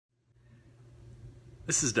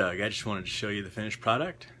This is Doug. I just wanted to show you the finished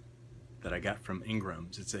product that I got from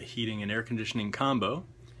Ingram's. It's a heating and air conditioning combo,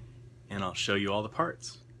 and I'll show you all the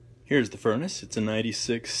parts. Here's the furnace. It's a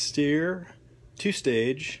 96 steer,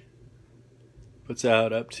 2-stage, puts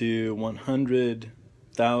out up to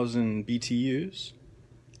 100,000 BTUs,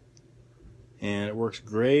 and it works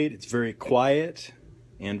great. It's very quiet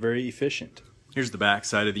and very efficient. Here's the back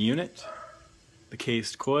side of the unit. The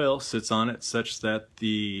cased coil sits on it such that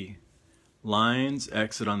the lines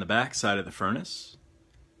exit on the back side of the furnace.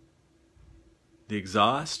 The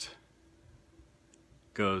exhaust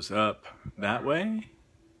goes up that way.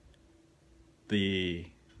 The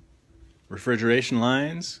refrigeration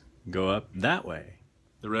lines go up that way.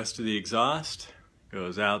 The rest of the exhaust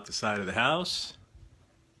goes out the side of the house,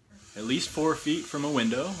 at least 4 feet from a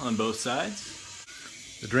window on both sides.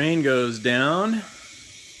 The drain goes down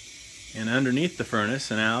and underneath the furnace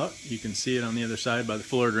and out. You can see it on the other side by the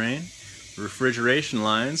floor drain. The refrigeration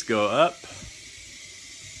lines go up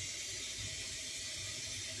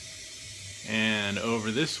and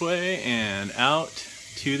over this way and out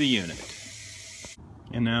to the unit.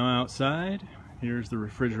 And now outside, here's the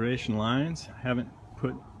refrigeration lines. I haven't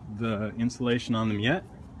put the insulation on them yet.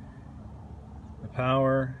 The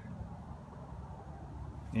power,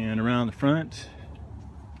 and around the front,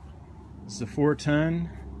 it's a 4-ton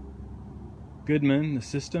Goodman. The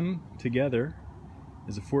system together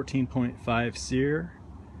is a 14.5 SEER.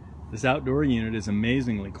 This outdoor unit is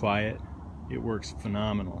amazingly quiet. It works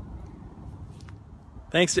phenomenal.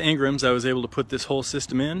 Thanks to Ingram's, I was able to put this whole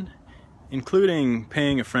system in, including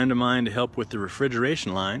paying a friend of mine to help with the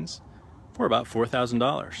refrigeration lines for about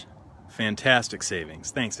 $4,000. Fantastic savings.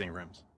 Thanks, Ingram's.